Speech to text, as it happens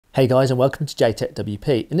Hey guys, and welcome to JTech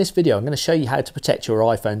WP. In this video I'm going to show you how to protect your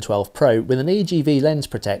iPhone 12 Pro with an EGV lens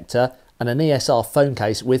protector and an ESR phone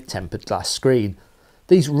case with tempered glass screen.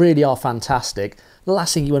 These really are fantastic. The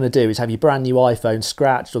last thing you want to do is have your brand new iPhone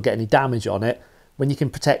scratched or get any damage on it when you can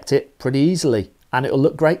protect it pretty easily, and it'll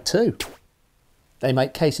look great too. They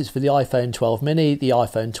make cases for the iPhone 12 mini, the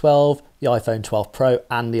iPhone 12, the iPhone 12 Pro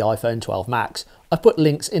and the iPhone 12 Max. I've put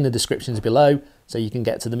links in the descriptions below so you can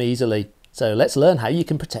get to them easily. So let's learn how you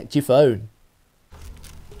can protect your phone.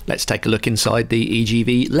 Let's take a look inside the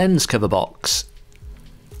EGV lens cover box.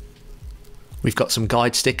 We've got some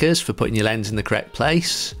guide stickers for putting your lens in the correct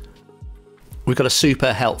place. We've got a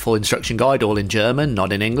super helpful instruction guide, all in German,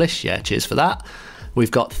 not in English. Yeah, cheers for that. We've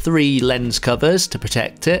got 3 lens covers to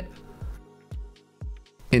protect it.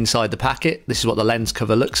 Inside the packet, this is what the lens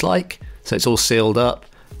cover looks like. So it's all sealed up.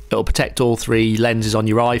 It'll protect all 3 lenses on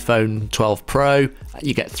your iPhone 12 Pro.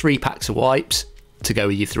 You get 3 packs of wipes to go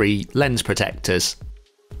with your 3 lens protectors.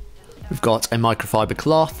 We've got a microfiber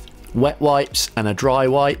cloth, wet wipes and a dry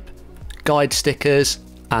wipe, guide stickers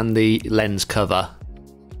and the lens cover.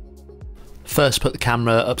 First, put the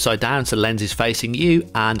camera upside down so the lens is facing you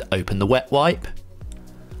and open the wet wipe.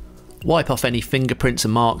 Wipe off any fingerprints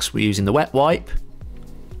and marks we're using the wet wipe.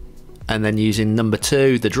 And then using number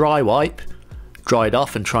 2, the dry wipe, dry it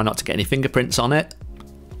off and try not to get any fingerprints on it.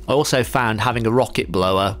 I also found having a rocket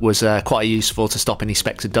blower was quite useful to stop any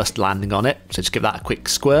specks of dust landing on it, so just give that a quick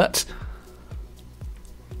squirt.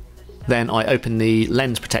 Then I open the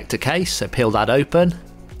lens protector case, so peel that open.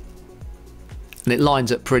 And it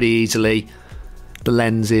lines up pretty easily. The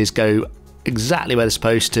lenses go exactly where they're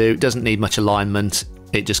supposed to, it doesn't need much alignment,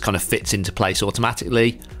 it just kind of fits into place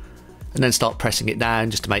automatically. And then start pressing it down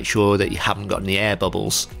just to make sure that you haven't got any air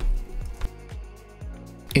bubbles.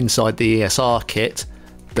 Inside the ESR kit,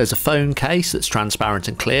 there's a phone case that's transparent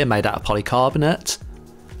and clear made out of polycarbonate,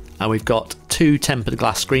 and we've got 2 tempered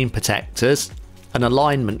glass screen protectors, an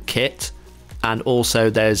alignment kit, and also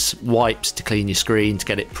there's wipes to clean your screen to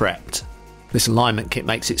get it prepped. This alignment kit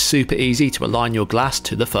makes it super easy to align your glass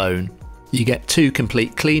to the phone. You get 2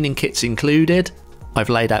 complete cleaning kits included. I've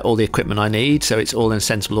laid out all the equipment I need so it's all in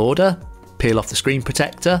sensible order. Peel off the screen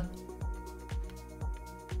protector.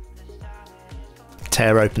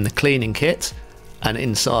 Tear open the cleaning kit, and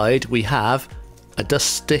inside we have a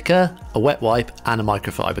dust sticker, a wet wipe and a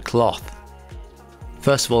microfiber cloth.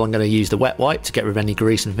 First of all, I'm going to use the wet wipe to get rid of any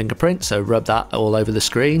grease and fingerprints, so rub that all over the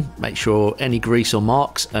screen, make sure any grease or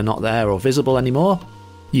marks are not there or visible anymore.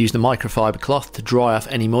 Use the microfiber cloth to dry off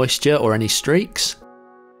any moisture or any streaks.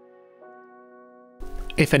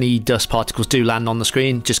 If any dust particles do land on the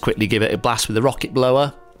screen, just quickly give it a blast with the rocket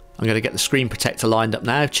blower. I'm going to get the screen protector lined up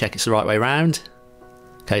now, check it's the right way around.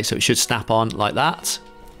 Okay, so it should snap on like that.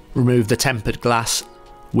 Remove the tempered glass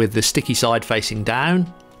with the sticky side facing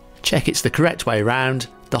down. Check it's the correct way around.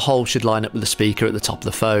 The hole should line up with the speaker at the top of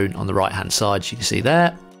the phone on the right hand side, as you can see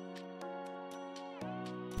there.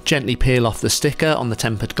 Gently peel off the sticker on the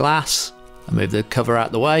tempered glass and move the cover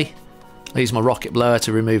out the way. I use my rocket blower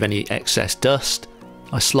to remove any excess dust.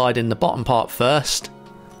 I slide in the bottom part first,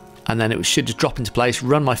 and then it should just drop into place.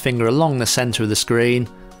 Run my finger along the centre of the screen,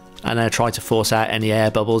 and then I try to force out any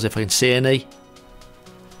air bubbles if I can see any.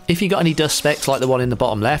 If you got any dust specks like the one in the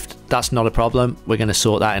bottom left, that's not a problem. We're going to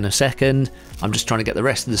sort that in a second. I'm just trying to get the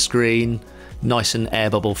rest of the screen nice and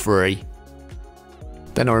air bubble free.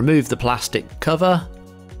 Then I remove the plastic cover,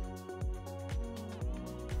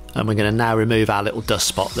 and we're going to now remove our little dust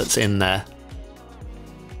spot that's in there.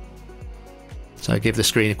 So give the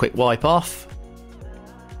screen a quick wipe off.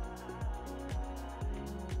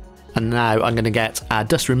 And now I'm going to get our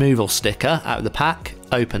dust removal sticker out of the pack,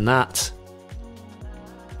 open that.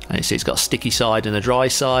 And you see it's got a sticky side and a dry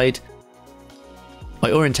side.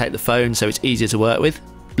 I orientate the phone so it's easier to work with.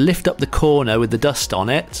 Lift up the corner with the dust on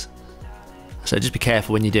it. So just be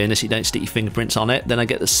careful when you're doing this, you don't stick your fingerprints on it. Then I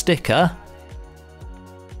get the sticker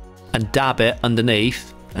and dab it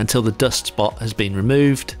underneath until the dust spot has been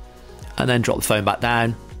removed. And then drop the phone back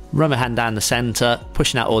down, run my hand down the centre,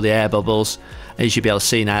 pushing out all the air bubbles, and you should be able to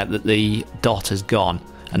see now that the dot has gone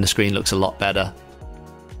and the screen looks a lot better.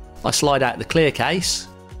 I slide out the clear case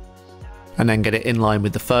and then get it in line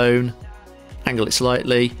with the phone, angle it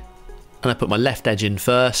slightly, and I put my left edge in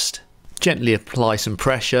first, gently apply some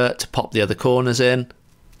pressure to pop the other corners in,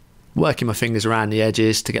 working my fingers around the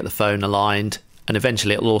edges to get the phone aligned, and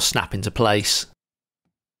eventually it'll all snap into place.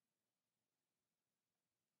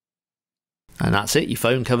 And that's it, your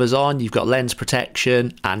phone cover's on, you've got lens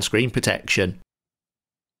protection and screen protection.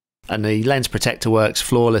 And the lens protector works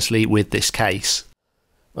flawlessly with this case.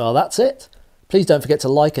 Well, that's it. Please don't forget to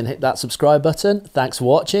like and hit that subscribe button. Thanks for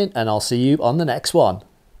watching, and I'll see you on the next one.